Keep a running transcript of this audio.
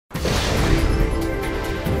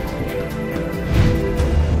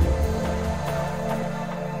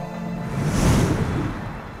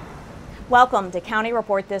Welcome to County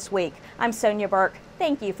Report This Week. I'm Sonya Burke.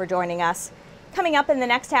 Thank you for joining us. Coming up in the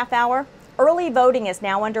next half hour, early voting is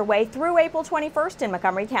now underway through April 21st in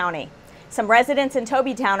Montgomery County. Some residents in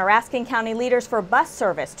Tobytown are asking county leaders for bus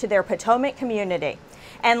service to their Potomac community.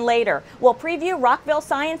 And later, we'll preview Rockville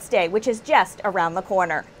Science Day, which is just around the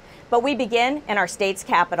corner. But we begin in our state's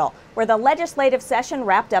capital, where the legislative session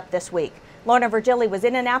wrapped up this week. Lorna Virgili was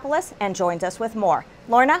in Annapolis and joins us with more.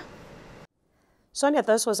 Lorna? Sonia,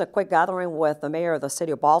 this was a quick gathering with the mayor of the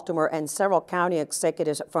city of Baltimore and several county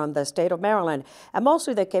executives from the state of Maryland. And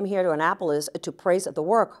mostly they came here to Annapolis to praise the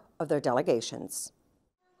work of their delegations.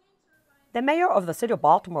 The mayor of the city of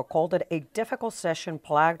Baltimore called it a difficult session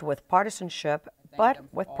plagued with partisanship, but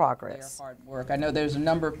with progress. Hard work. I know there's a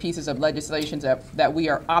number of pieces of legislation that we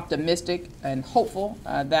are optimistic and hopeful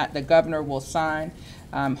that the governor will sign.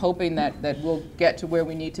 I'm hoping that we'll get to where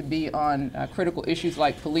we need to be on critical issues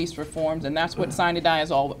like police reforms, and that's what Sine Die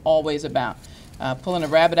is always about. Pulling a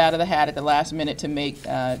rabbit out of the hat at the last minute to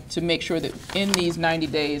make sure that in these 90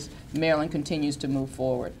 days, Maryland continues to move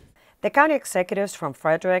forward. The county executives from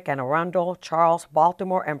Frederick, Anne Arundel, Charles,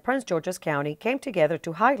 Baltimore, and Prince George's County came together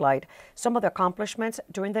to highlight some of the accomplishments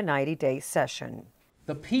during the 90-day session.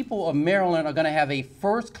 The people of Maryland are going to have a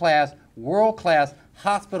first-class, world-class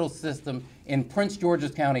hospital system in Prince George's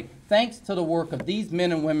County, thanks to the work of these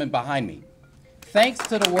men and women behind me. Thanks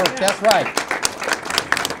to the work, that's right.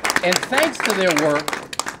 And thanks to their work,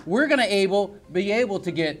 we're going to be able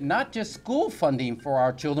to get not just school funding for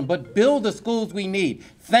our children, but build the schools we need.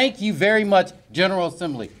 Thank you very much, General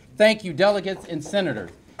Assembly. Thank you, delegates and senators.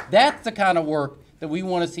 That's the kind of work that we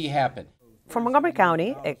want to see happen. From Montgomery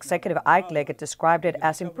County, Executive Ike Leggett described it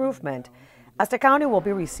as improvement, as the county will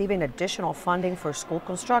be receiving additional funding for school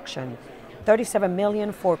construction, $37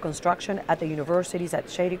 million for construction at the universities at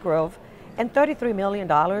Shady Grove, and $33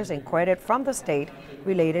 million in credit from the state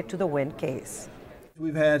related to the wind case.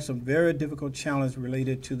 We've had some very difficult challenges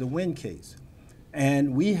related to the wind case.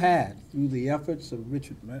 And we had, through the efforts of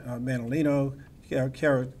Richard Manalino,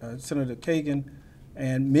 Senator Kagan,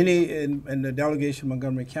 and many in the delegation of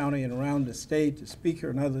Montgomery County and around the state, the speaker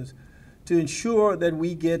and others, to ensure that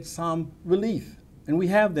we get some relief. And we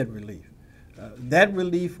have that relief. That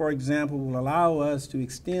relief, for example, will allow us to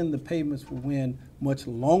extend the payments for wind much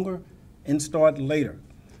longer and start later.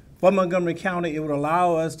 For Montgomery County, it would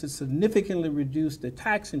allow us to significantly reduce the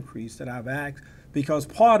tax increase that I've asked, because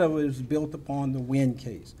part of it is built upon the wind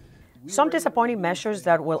case. Some disappointing measures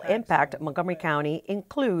that will impact Montgomery County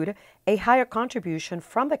include a higher contribution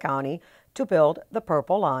from the county to build the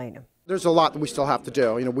Purple Line. There's a lot that we still have to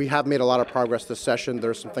do. We have made a lot of progress this session.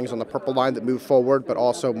 There's some things on the Purple Line that move forward, but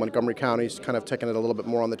also Montgomery County's kind of taking it a little bit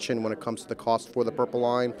more on the chin when it comes to the cost for the Purple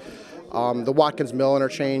Line. The Watkins Mill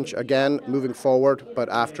interchange, again, moving forward, but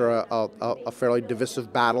after a fairly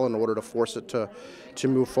divisive battle in order to force it to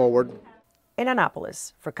move forward. In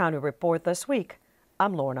Annapolis, for County Report This Week,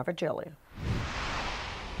 I'm Lorna Virgili.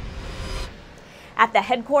 At the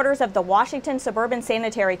headquarters of the Washington Suburban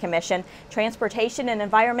Sanitary Commission, Transportation and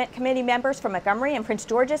Environment Committee members from Montgomery and Prince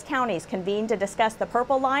George's counties convened to discuss the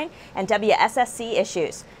Purple Line and WSSC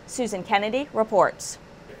issues. Susan Kennedy reports.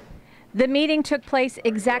 The meeting took place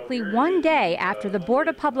exactly one day after the Board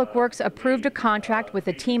of Public Works approved a contract with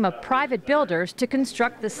a team of private builders to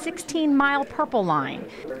construct the 16-mile Purple Line.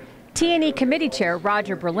 T&E Committee Chair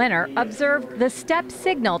Roger Berliner observed the step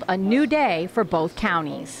signaled a new day for both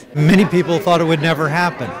counties. Many people thought it would never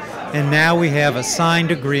happen, and now we have a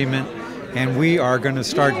signed agreement, and we are going to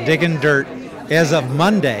start digging dirt as of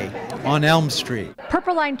Monday on Elm Street.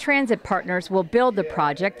 Purple Line Transit Partners will build the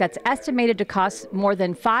project that's estimated to cost more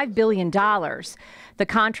than $5 billion. The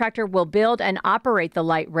contractor will build and operate the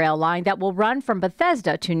light rail line that will run from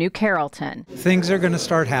Bethesda to New Carrollton. Things are going to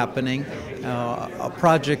start happening. A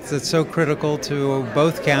project that's so critical to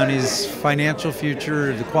both counties' financial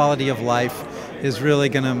future, the quality of life, is really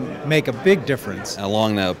going to make a big difference.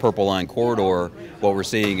 Along the Purple Line corridor, what we're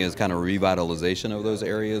seeing is kind of revitalization of those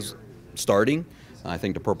areas starting. I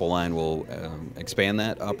think the Purple Line will expand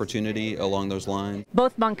that opportunity along those lines.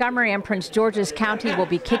 Both Montgomery and Prince George's County will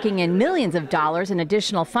be kicking in millions of dollars in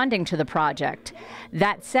additional funding to the project.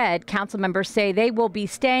 That said, council members say they will be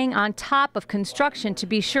staying on top of construction to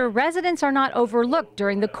be sure residents are not overlooked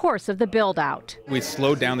during the course of the build-out. We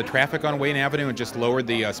slowed down the traffic on Wayne Avenue and just lowered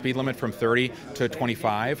the speed limit from 30 to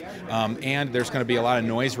 25. And there's going to be a lot of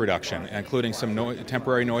noise reduction, including some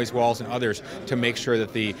temporary noise walls and others, to make sure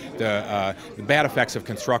that the bad effects of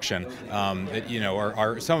construction that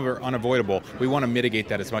are some of it are unavoidable. We want to mitigate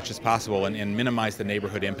that as much as possible and minimize the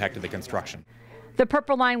neighborhood impact of the construction. The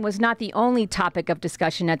Purple Line was not the only topic of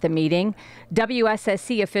discussion at the meeting.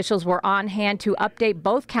 WSSC officials were on hand to update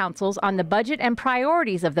both councils on the budget and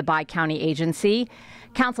priorities of the bi-county agency.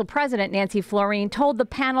 Council President Nancy Florine told the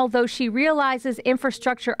panel, though she realizes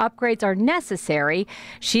infrastructure upgrades are necessary,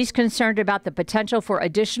 she's concerned about the potential for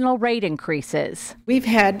additional rate increases. We've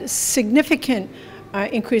had significant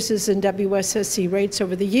increases in WSSC rates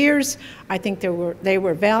over the years. I think they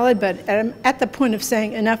were valid, but at the point of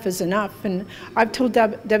saying enough is enough. And I've told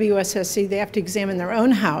WSSC they have to examine their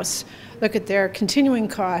own house, look at their continuing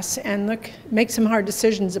costs, and make some hard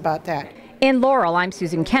decisions about that. In Laurel, I'm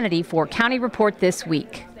Susan Kennedy for County Report This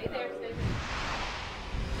Week.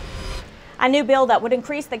 A new bill that would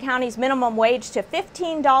increase the county's minimum wage to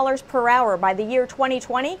 $15 per hour by the year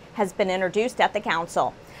 2020 has been introduced at the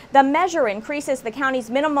council. The measure increases the county's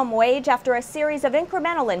minimum wage after a series of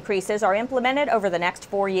incremental increases are implemented over the next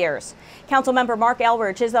 4 years. Councilmember Mark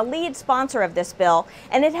Elridge is a lead sponsor of this bill,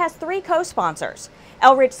 and it has 3 co-sponsors.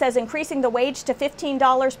 Elridge says increasing the wage to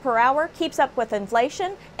 $15 per hour keeps up with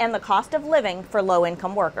inflation and the cost of living for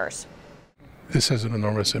low-income workers. This has an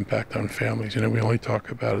enormous impact on families. You know, we only talk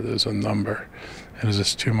about it as a number, and is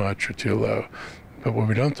this too much or too low? But what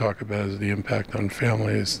we don't talk about is the impact on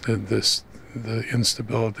families, the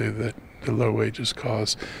instability that the low wages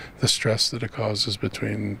cause, the stress that it causes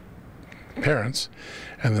between parents,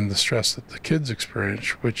 and then the stress that the kids experience,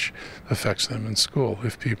 which affects them in school.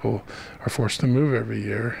 If people are forced to move every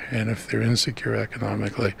year, and if they're insecure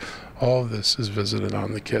economically, all of this is visited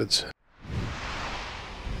on the kids.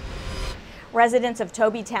 Residents of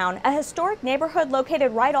Tobytown, a historic neighborhood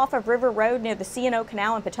located right off of River Road near the C&O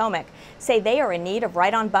Canal in Potomac, say they are in need of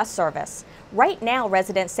ride-on bus service. Right now,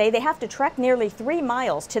 residents say they have to trek nearly 3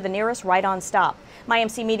 miles to the nearest ride-on stop.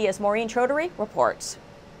 MyMC Media's Maureen Choudhury reports.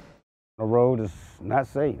 The road is not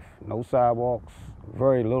safe. No sidewalks,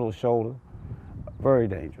 very little shoulder, very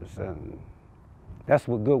dangerous, and that's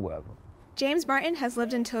with good weather. James Martin has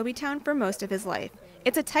lived in Tobytown for most of his life.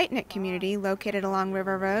 It's a tight-knit community located along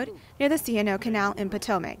River Road near the C&O Canal in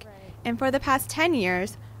Potomac. And for the past 10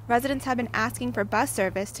 years, residents have been asking for bus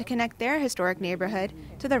service to connect their historic neighborhood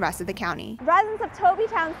to the rest of the county. Residents of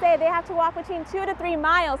Tobytown say they have to walk between 2 to 3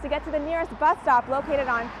 miles to get to the nearest bus stop located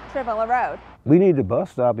on Trivilla Road. We need the bus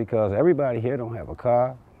stop because everybody here don't have a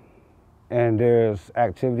car, and there's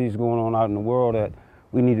activities going on out in the world that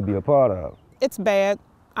we need to be a part of. It's bad.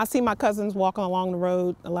 I see my cousins walking along the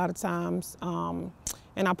road a lot of times,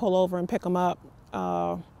 and I pull over and pick them up.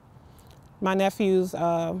 My nephews,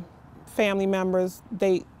 family members,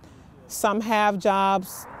 some have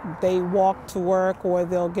jobs, they walk to work or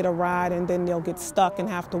they'll get a ride and then they'll get stuck and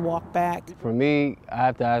have to walk back. For me, I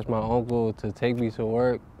have to ask my uncle to take me to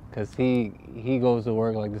work because he goes to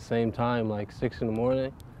work like the same time, like 6 in the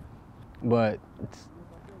morning. But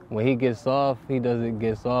when he gets off, he doesn't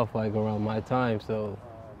get off like around my time, so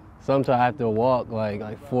sometimes I have to walk like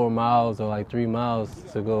 4 miles or like 3 miles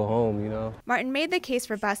to go home, you know. Martin made the case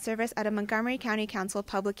for bus service at a Montgomery County Council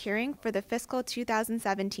public hearing for the fiscal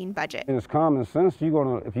 2017 budget. It's common sense.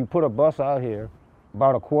 If you put a bus out here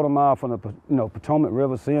about a quarter mile from the Potomac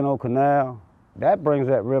River, C&O Canal, that brings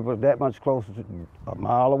that river that much closer to a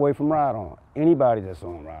mile away from ride-on. Anybody that's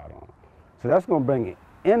on ride-on. So that's going to bring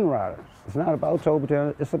in riders. It's not about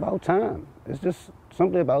Tobytown, it's about time. It's just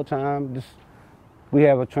something about time. We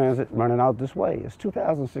have a transit running out this way. It's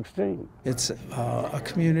 2016. It's a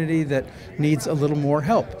community that needs a little more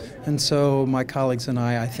help. And so my colleagues and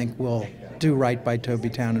I think, will do right by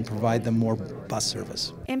Tobytown and provide them more bus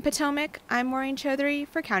service. In Potomac, I'm Maureen Choudhury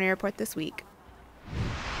for County Report This Week.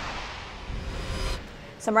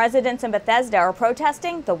 Some residents in Bethesda are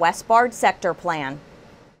protesting the Westbard Sector Plan.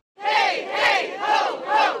 Hey, hey, ho,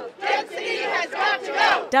 ho, density has got to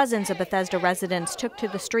go! Dozens of Bethesda residents took to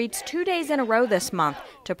the streets 2 days in a row this month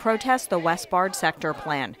to protest the Westbard Sector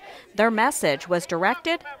Plan. Their message was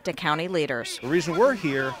directed to county leaders. The reason we're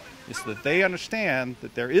here is that they understand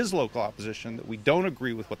that there is local opposition, that we don't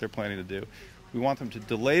agree with what they're planning to do. We want them to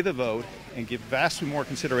delay the vote and give vastly more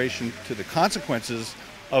consideration to the consequences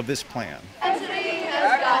of this plan. Density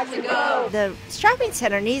has got to go! The shopping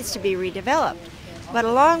center needs to be redeveloped, but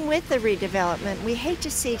along with the redevelopment, we hate to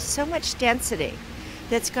see so much density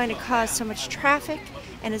that's going to cause so much traffic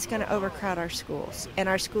and is going to overcrowd our schools, and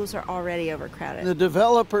our schools are already overcrowded. The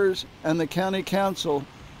developers and the county council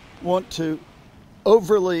want to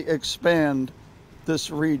overly expand this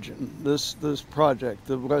region, this project,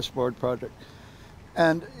 the Westbard project,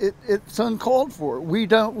 and it's uncalled for. We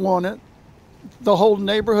don't want it. the whole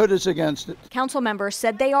neighborhood is against it. Council members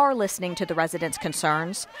said they are listening to the residents'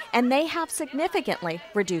 concerns, and they have significantly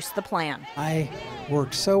reduced the plan. I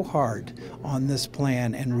worked so hard on this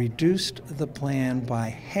plan and reduced the plan by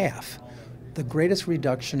half. The greatest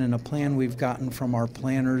reduction in a plan we've gotten from our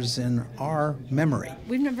planners in our memory.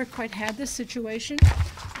 We've never quite had this situation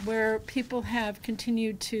where people have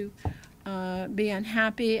continued to be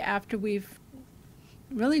unhappy after we've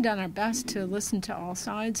really done our best to listen to all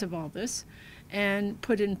sides of all this and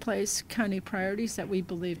put in place county priorities that we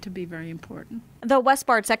believe to be very important. The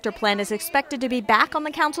Westbard Sector Plan is expected to be back on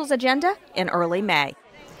the Council's agenda in early May.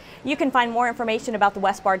 You can find more information about the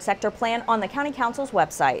Westbard Sector Plan on the County Council's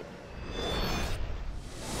website.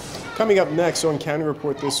 Coming up next on County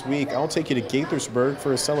Report this week, I'll take you to Gaithersburg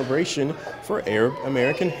for a celebration for Arab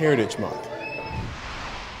American Heritage Month.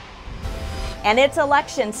 And it's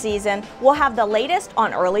election season. We'll have the latest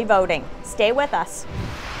on early voting. Stay with us.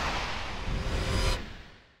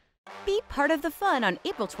 Be part of the fun on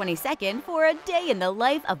April 22nd for a day in the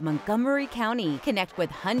life of Montgomery County. Connect with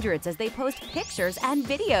hundreds as they post pictures and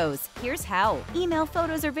videos. Here's how. Email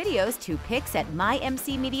photos or videos to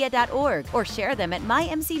pics@mymcmedia.org or share them at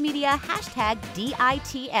mymcmedia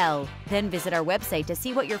 #DITL. Then visit our website to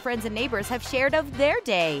see what your friends and neighbors have shared of their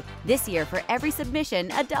day. This year, for every submission,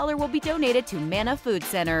 $1 will be donated to Manna Food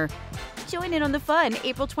Center. Join in on the fun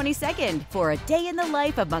April 22nd for a day in the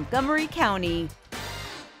life of Montgomery County.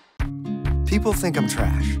 People think I'm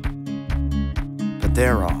trash, but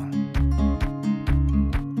they're wrong.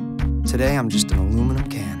 Today I'm just an aluminum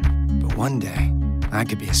can, but one day I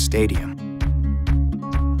could be a stadium.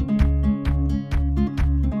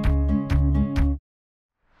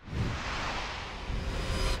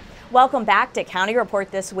 Welcome back to County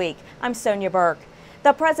Report This Week. I'm Sonya Burke.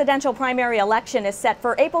 The presidential primary election is set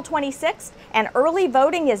for April 26th, and early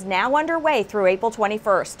voting is now underway through April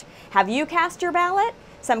 21st. Have you cast your ballot?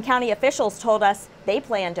 Some county officials told us they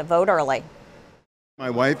plan to vote early.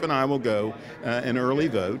 My wife and I will go an early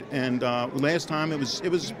vote, and last time it was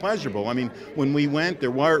pleasurable. I mean, when we went,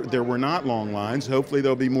 there were not long lines. Hopefully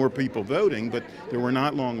there'll be more people voting, but there were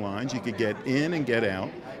not long lines. You could get in and get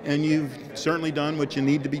out, and you've certainly done what you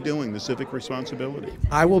need to be doing, the civic responsibility.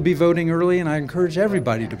 I will be voting early, and I encourage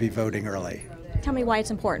everybody to be voting early. Tell me why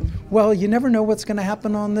it's important. Well, you never know what's going to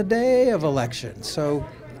happen on the day of election, so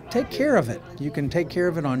take care of it. You can take care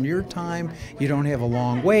of it on your time. You don't have a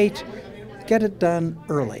long wait. Get it done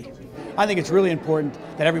early. I think it's really important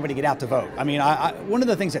that everybody get out to vote. I mean, one of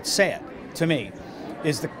the things that's sad to me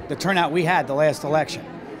is the turnout we had the last election.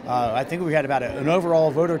 I think we had about an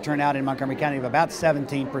overall voter turnout in Montgomery County of about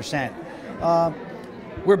 17%.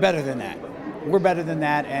 We're better than that. We're better than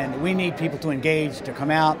that, and we need people to engage, to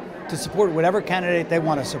come out, to support whatever candidate they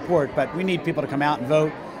want to support, but we need people to come out and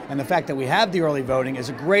vote. And the fact that we have the early voting is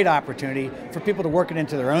a great opportunity for people to work it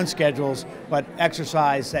into their own schedules, but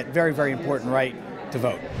exercise that very, very important right to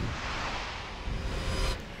vote.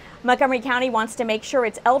 Montgomery County wants to make sure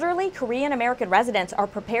its elderly Korean American residents are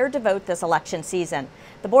prepared to vote this election season.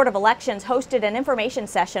 The Board of Elections hosted an information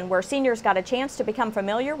session where seniors got a chance to become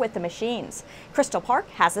familiar with the machines. Crystal Park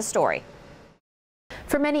has the story.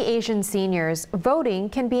 For many Asian seniors, voting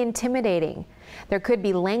can be intimidating. There could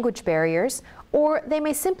be language barriers, or they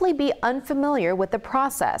may simply be unfamiliar with the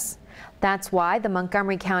process. That's why the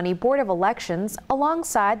Montgomery County Board of Elections,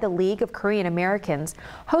 alongside the League of Korean Americans,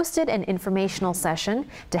 hosted an informational session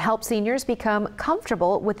to help seniors become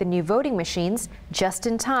comfortable with the new voting machines just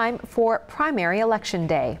in time for primary election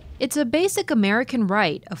day. It's a basic American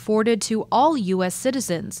right afforded to all U.S.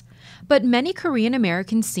 citizens, but many Korean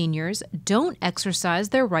American seniors don't exercise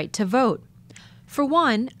their right to vote. For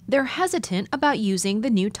one, they're hesitant about using the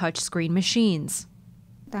new touchscreen machines.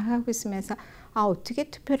 I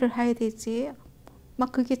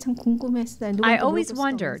always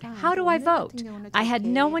wondered, how do I vote? I had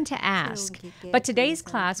no one to ask. But today's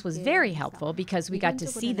class was very helpful because we got to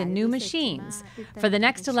see the new machines. For the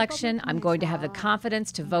next election, I'm going to have the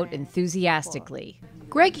confidence to vote enthusiastically.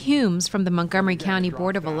 Greg Humes from the Montgomery County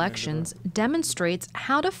Board of Elections demonstrates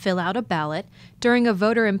how to fill out a ballot during a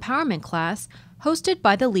voter empowerment class hosted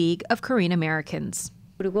by the League of Korean Americans.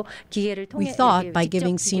 We thought by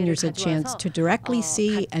giving seniors a chance to directly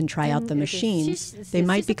see and try out the machines, they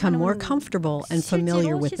might become more comfortable and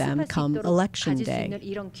familiar with them come election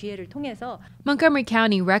day. Montgomery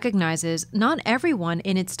County recognizes not everyone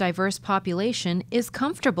in its diverse population is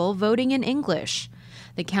comfortable voting in English.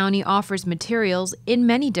 The county offers materials in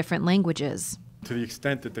many different languages. To the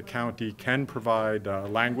extent that the county can provide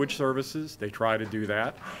language services, they try to do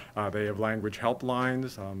that. They have language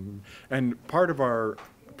helplines, and part of our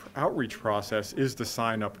outreach process is to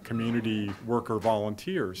sign up community worker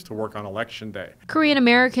volunteers to work on Election Day. Korean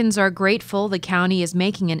Americans are grateful the county is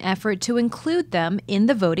making an effort to include them in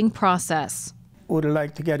the voting process. Would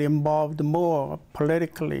like to get involved more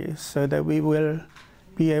politically so that we will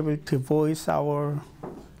be able to voice our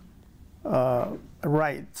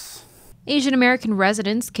rights. Asian American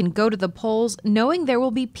residents can go to the polls knowing there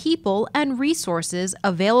will be people and resources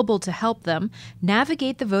available to help them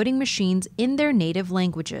navigate the voting machines in their native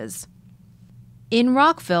languages. In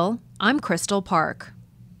Rockville, I'm Crystal Park.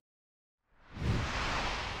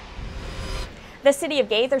 The city of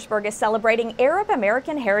Gaithersburg is celebrating Arab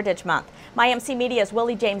American Heritage Month. MyMC Media's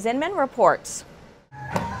Willie James Inman reports.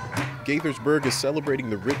 Gaithersburg is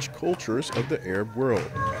celebrating the rich cultures of the Arab world.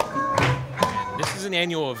 This is an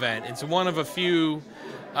annual event. It's one of a few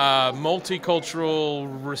multicultural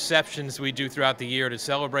receptions we do throughout the year to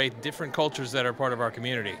celebrate different cultures that are part of our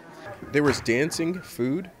community. There was dancing,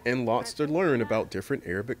 food, and lots to learn about different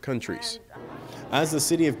Arabic countries. As the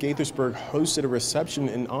city of Gaithersburg hosted a reception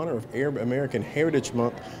in honor of Arab American Heritage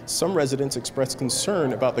Month, some residents expressed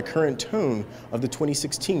concern about the current tone of the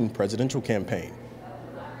 2016 presidential campaign.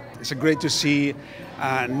 It's great to see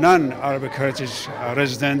non-Arabic heritage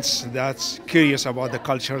residents that's curious about the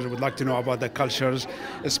cultures, would like to know about the cultures,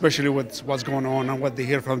 especially with what's going on and what they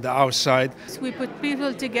hear from the outside. We put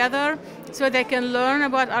people together so they can learn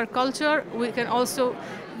about our culture. We can also,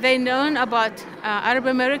 they learn about Arab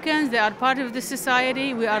Americans. They are part of the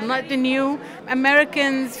society. We are not the new.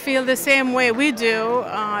 Americans feel the same way we do.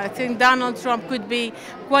 I think Donald Trump could be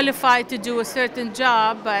qualified to do a certain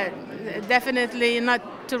job, but definitely not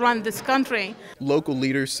to run this country. Local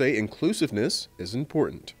leaders say inclusiveness is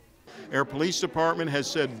important. Our police department has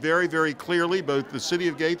said very, very clearly, both the city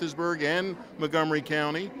of Gaithersburg and Montgomery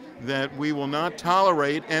County, that we will not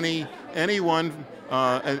tolerate anyone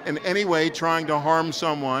in any way trying to harm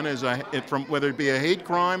someone, whether it be a hate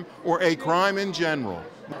crime or a crime in general.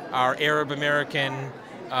 Our Arab American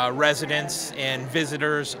residents and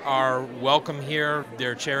visitors are welcome here.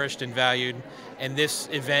 They're cherished and valued, and this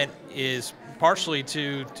event is partially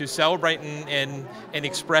to celebrate and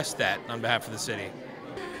express that on behalf of the city.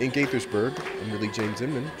 In Gaithersburg, I'm Willie James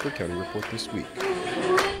Inman for County Report This Week.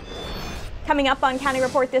 Coming up on County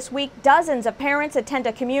Report This Week, dozens of parents attend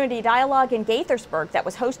a community dialogue in Gaithersburg that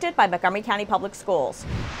was hosted by Montgomery County Public Schools.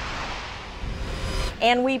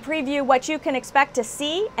 And we preview what you can expect to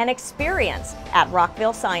see and experience at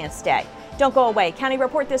Rockville Science Day. Don't go away. County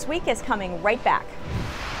Report This Week is coming right back.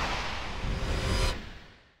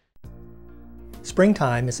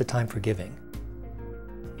 Springtime is a time for giving.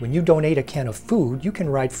 When you donate a can of food, you can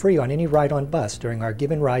ride free on any ride-on bus during our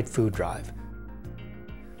Give and Ride food drive.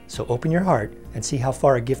 So open your heart and see how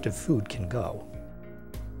far a gift of food can go.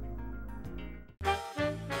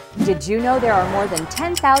 Did you know there are more than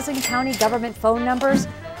 10,000 county government phone numbers?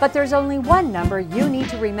 But there's only one number you need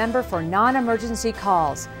to remember for non-emergency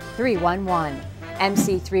calls, 311.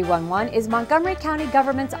 MC311 is Montgomery County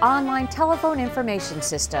government's online telephone information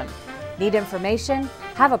system. Need information?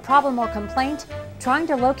 Have a problem or complaint? Trying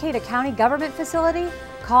to locate a county government facility?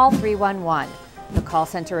 Call 311. The call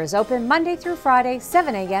center is open Monday through Friday,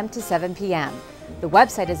 7 a.m. to 7 p.m. The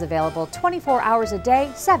website is available 24 hours a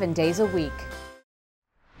day, 7 days a week.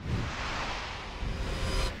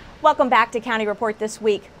 Welcome back to County Report This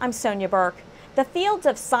Week. I'm Sonya Burke. The fields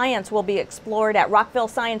of science will be explored at Rockville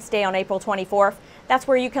Science Day on April 24th. That's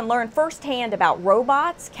where you can learn firsthand about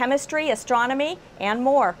robots, chemistry, astronomy, and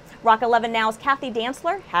more. Rock 11 Now's Kathy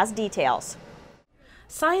Dantzler has details.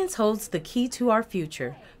 Science holds the key to our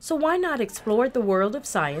future, so why not explore the world of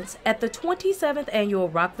science at the 27th Annual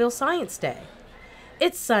Rockville Science Day?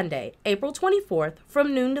 It's Sunday, April 24th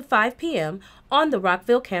from noon to 5 p.m. on the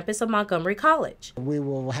Rockville campus of Montgomery College. We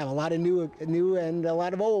will have a lot of new and a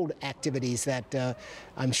lot of old activities that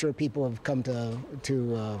I'm sure people have come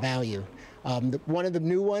to value. One of the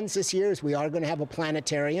new ones this year is we are going to have a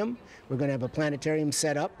planetarium. We're going to have a planetarium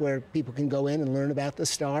set up where people can go in and learn about the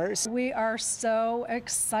stars. We are so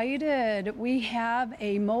excited. We have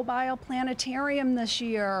a mobile planetarium this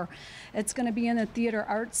year. It's going to be in the Theater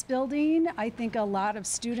Arts Building. I think a lot of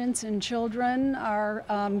students and children are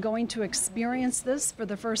going to experience this for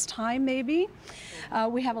the first time maybe.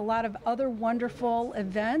 We have a lot of other wonderful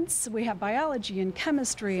events. We have biology and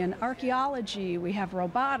chemistry and archaeology. We have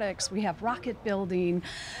robotics. We have rocket building.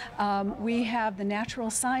 We have the natural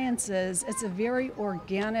sciences. It's a very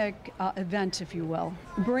organic event, if you will.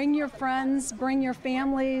 Bring your friends, bring your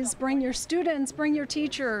families, bring your students, bring your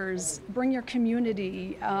teachers, bring your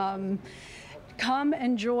community. Come,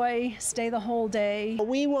 enjoy, stay the whole day.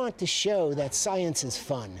 We want to show that science is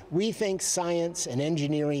fun. We think science and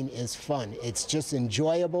engineering is fun. It's just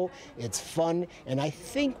enjoyable, it's fun, and I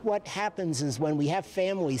think what happens is when we have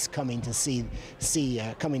families coming to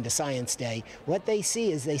coming to Science Day, what they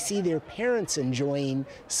see is they see their parents enjoying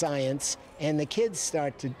science, and the kids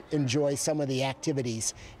start to enjoy some of the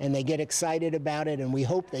activities, and they get excited about it, and we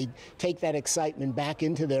hope they take that excitement back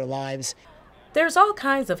into their lives. There's all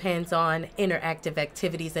kinds of hands-on, interactive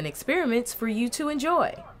activities and experiments for you to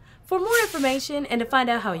enjoy. For more information and to find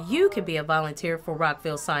out how you can be a volunteer for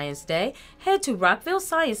Rockville Science Day, head to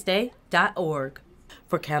rockvillescienceday.org.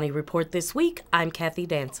 For County Report This Week, I'm Kathy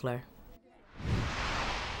Dantzler.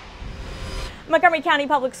 Montgomery County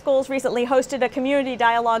Public Schools recently hosted a community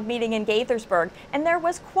dialogue meeting in Gaithersburg, and there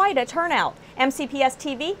was quite a turnout. MCPS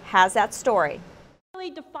TV has that story.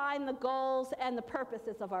 Really define the goals and the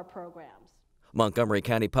purposes of our programs. Montgomery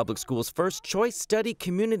County Public Schools' first Choice Study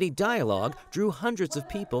Community Dialogue drew hundreds of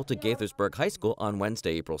people to Gaithersburg High School on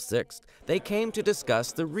Wednesday, April 6th. They came to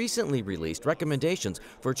discuss the recently released recommendations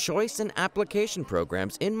for choice and application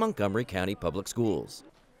programs in Montgomery County Public Schools.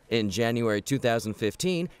 In January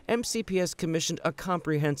 2015, MCPS commissioned a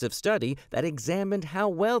comprehensive study that examined how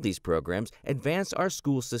well these programs advance our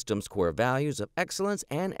school system's core values of excellence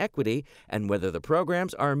and equity, and whether the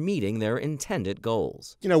programs are meeting their intended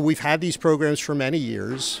goals. You know, we've had these programs for many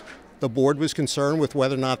years. The board was concerned with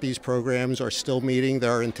whether or not these programs are still meeting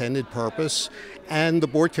their intended purpose, and the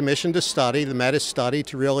board commissioned a study, the META study,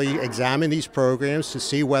 to really examine these programs to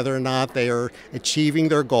see whether or not they are achieving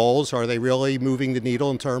their goals. Are they really moving the needle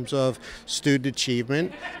in terms of student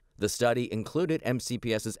achievement? The study included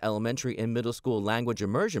MCPS's elementary and middle school language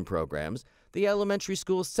immersion programs, the elementary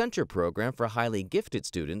school center program for highly gifted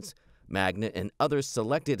students, magnet and other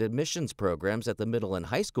selected admissions programs at the middle and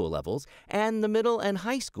high school levels, and the middle and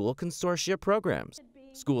high school consortia programs.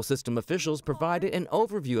 School system officials provided an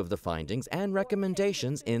overview of the findings and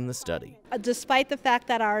recommendations in the study. Despite the fact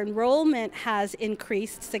that our enrollment has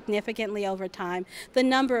increased significantly over time, the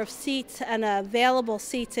number of seats and available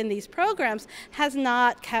seats in these programs has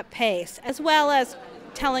not kept pace, as well as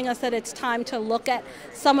telling us that it's time to look at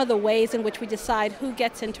some of the ways in which we decide who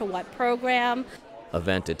gets into what program.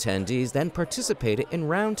 Event attendees then participated in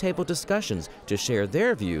roundtable discussions to share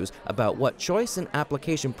their views about what choice and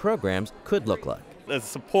application programs could look like. The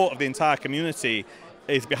support of the entire community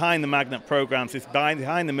is behind the magnet programs, is behind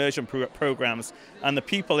the immersion programs, and the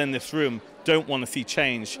people in this room don't want to see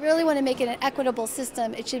change. We really want to make it an equitable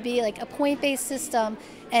system. It should be like a point-based system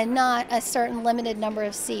and not a certain limited number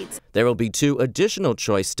of seats. There will be 2 additional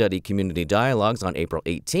Choice Study Community Dialogues on April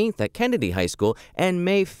 18th at Kennedy High School and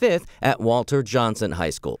May 5th at Walter Johnson High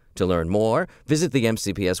School. To learn more, visit the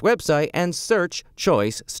MCPS website and search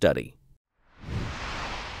Choice Study.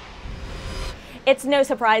 It's no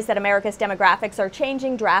surprise that America's demographics are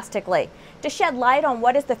changing drastically. To shed light on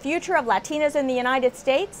what is the future of Latinas in the United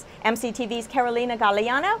States, MCTV's Carolina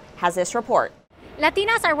Galeano has this report.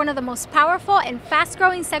 Latinas are one of the most powerful and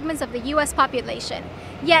fast-growing segments of the U.S. population.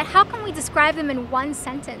 Yet, how can we describe them in one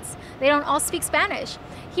sentence? They don't all speak Spanish.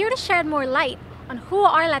 Here to shed more light on who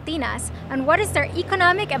are Latinas and what is their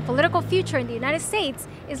economic and political future in the United States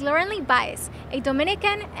is Lauren Lee Baez, a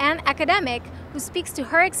Dominican and academic who speaks to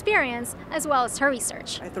her experience as well as her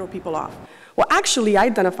research. I throw people off. Well, actually, I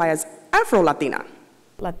identify as Afro-Latina.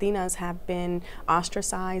 Latinas have been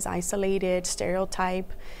ostracized, isolated,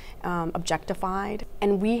 stereotyped, objectified,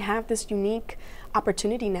 and we have this unique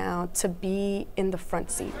opportunity now to be in the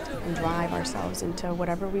front seat and drive ourselves into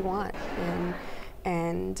whatever we want,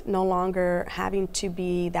 and no longer having to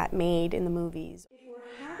be that maid in the movies.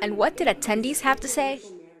 And what did attendees have to say?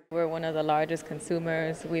 We're one of the largest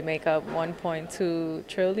consumers. We make up 1.2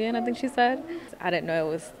 trillion, I think she said. I didn't know it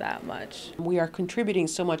was that much. We are contributing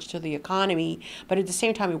so much to the economy, but at the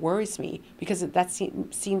same time it worries me because that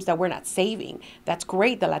seems that we're not saving. That's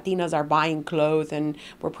great that Latinas are buying clothes and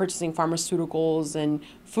we're purchasing pharmaceuticals and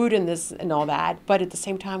food and this and all that, but at the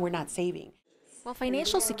same time we're not saving. While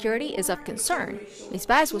financial security is of concern, Ms.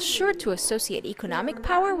 Baez was sure to associate economic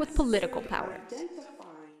power with political power.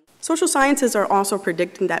 Social scientists are also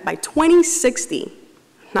predicting that by 2060,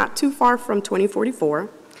 not too far from 2044,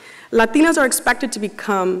 Latinas are expected to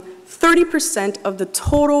become 30% of the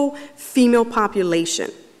total female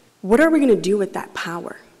population. What are we going to do with that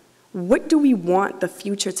power? What do we want the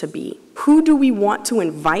future to be? Who do we want to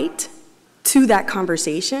invite to that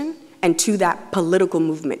conversation and to that political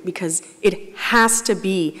movement? Because it has to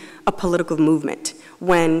be a political movement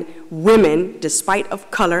when women, despite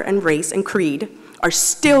of color and race and creed, are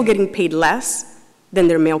still getting paid less than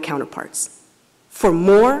their male counterparts for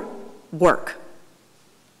more work.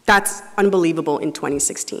 That's unbelievable in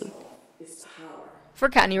 2016. For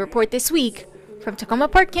County Report this week, from Tacoma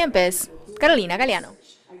Park Campus, Carolina Galeano.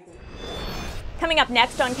 Coming up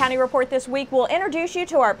next on County Report this week, we'll introduce you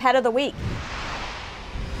to our Pet of the Week.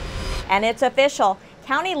 And it's official.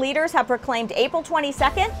 County leaders have proclaimed April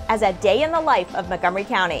 22nd as a day in the life of Montgomery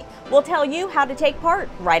County. We'll tell you how to take part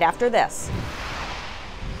right after this.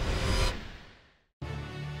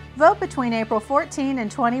 Vote between April 14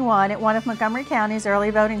 and 21 at one of Montgomery County's early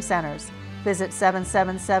voting centers. Visit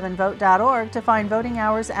 777vote.org to find voting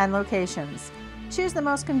hours and locations. Choose the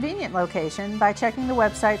most convenient location by checking the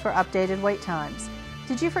website for updated wait times.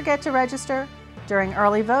 Did you forget to register? During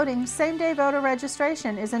early voting, same-day voter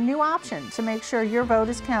registration is a new option to make sure your vote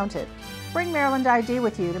is counted. Bring Maryland ID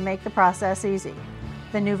with you to make the process easy.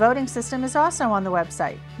 The new voting system is also on the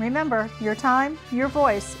website. Remember, your time, your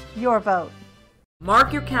voice, your vote.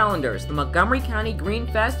 Mark your calendars. The Montgomery County Green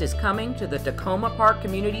Fest is coming to the Tacoma Park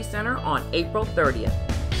Community Center on April 30th.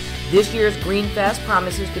 This year's Green Fest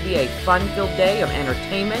promises to be a fun-filled day of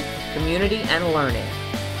entertainment, community, and learning.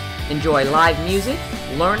 Enjoy live music,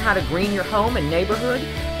 learn how to green your home and neighborhood,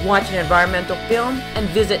 watch an environmental film, and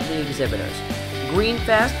visit the exhibitors. Green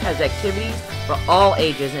Fest has activities for all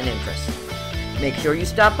ages and interests. Make sure you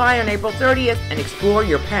stop by on April 30th and explore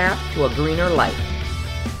your path to a greener life.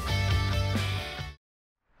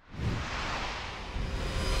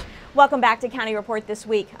 Welcome back to County Report this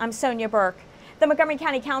week. I'm Sonya Burke. The Montgomery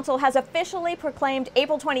County Council has officially proclaimed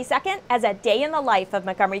April 22nd as a day in the life of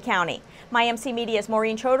Montgomery County. MyMC Media's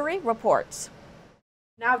Maureen Chaudhary reports.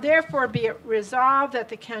 Now therefore be it resolved that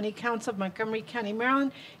the County Council of Montgomery County,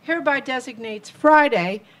 Maryland hereby designates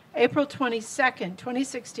Friday, April 22nd,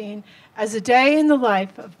 2016 as a day in the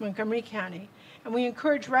life of Montgomery County. And we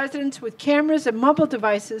encourage residents with cameras and mobile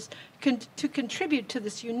devices to contribute to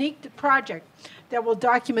this unique project that will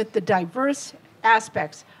document the diverse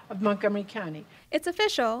aspects of Montgomery County. It's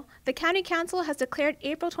official. The County Council has declared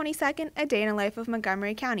April 22nd a day in the life of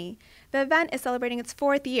Montgomery County. The event is celebrating its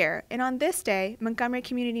 4th year, and on this day, Montgomery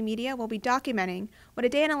Community Media will be documenting what a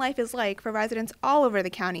day in the life is like for residents all over the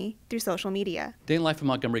county through social media. Day in the Life of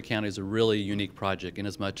Montgomery County is a really unique project in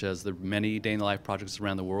as much as there are many Day in the Life projects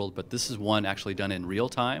around the world, but this is one actually done in real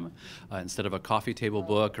time. Instead of a coffee table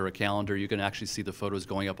book or a calendar, you can actually see the photos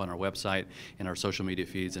going up on our website and our social media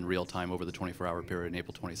feeds in real time over the 24-hour period on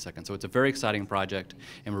April 22nd. So it's a very exciting project,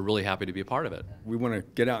 and we're really happy to be a part of it. We want to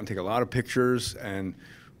get out and take a lot of pictures and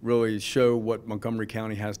really show what Montgomery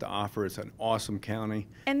County has to offer. It's an awesome county.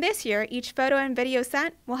 And this year, each photo and video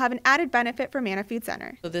sent will have an added benefit for Manna Food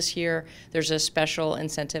Center. So this year, there's a special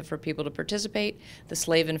incentive for people to participate. The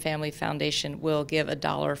Slave and Family Foundation will give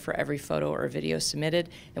 $1 for every photo or video submitted,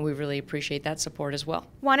 and we really appreciate that support as well.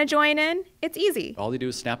 Want to join in? It's easy. All they do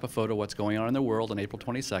is snap a photo of what's going on in the world on April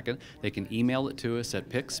 22nd. They can email it to us at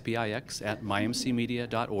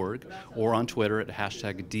pix@mymcmedia.org or on Twitter at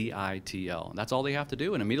 #DITL. And that's all they have to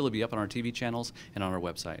do, and immediately be up on our TV channels and on our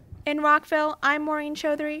website. In Rockville, I'm Maureen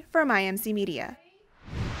Chaudhary for MyMC Media.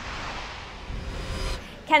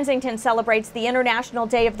 Kensington celebrates the International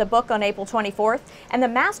Day of the Book on April 24th, and the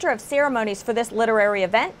master of ceremonies for this literary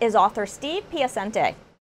event is author Steve Piacente.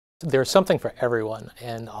 There's something for everyone,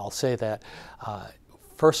 and I'll say that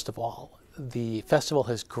first of all, the festival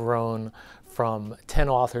has grown from 10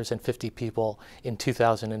 authors and 50 people in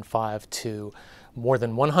 2005 to more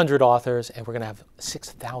than 100 authors, and we're going to have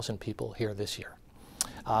 6,000 people here this year.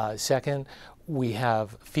 Second, we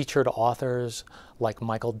have featured authors like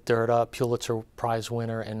Michael Dirda, Pulitzer Prize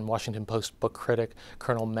winner and Washington Post book critic,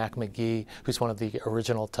 Colonel Mac McGee, who's one of the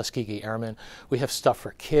original Tuskegee Airmen. We have stuff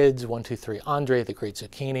for kids, 1, 2, 3, Andre, the Great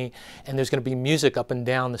Zucchini, and there's going to be music up and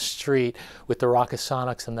down the street with the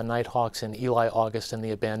Rockasonics and the Nighthawks and Eli August and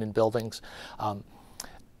the Abandoned Buildings. I'd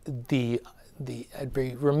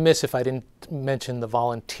be remiss if I didn't mention the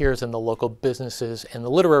volunteers and the local businesses and the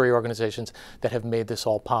literary organizations that have made this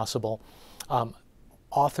all possible.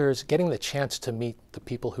 Authors getting the chance to meet the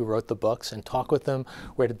people who wrote the books and talk with them.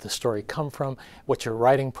 Where did the story come from? What's your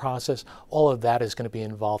writing process? All of that is going to be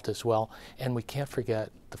involved as well. And we can't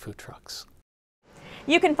forget the food trucks.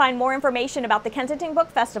 You can find more information about the Kensington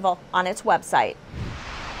Book Festival on its website.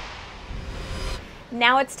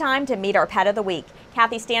 Now it's time to meet our Pet of the Week.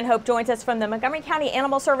 Kathy Stanhope joins us from the Montgomery County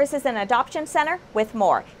Animal Services and Adoption Center with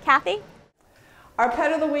more. Kathy? Our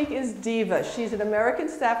pet of the week is Diva. She's an American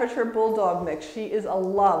Staffordshire Bulldog mix. She is a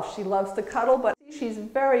love. She loves to cuddle, but she's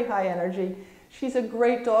very high energy. She's a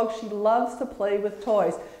great dog. She loves to play with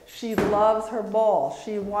toys. She loves her ball.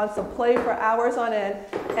 She wants to play for hours on end,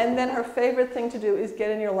 and then her favorite thing to do is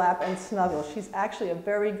get in your lap and snuggle. She's actually a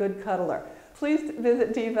very good cuddler. please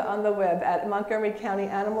visit DIVA on the web at Montgomery County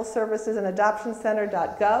Animal Services and Adoption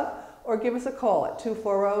Center.gov or give us a call at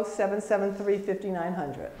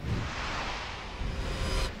 240-773-5900.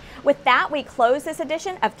 With that, we close this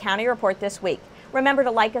edition of County Report This Week. Remember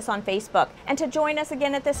to like us on Facebook and to join us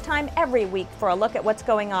again at this time every week for a look at what's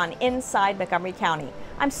going on inside Montgomery County.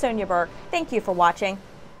 I'm Sonya Burke. Thank you for watching.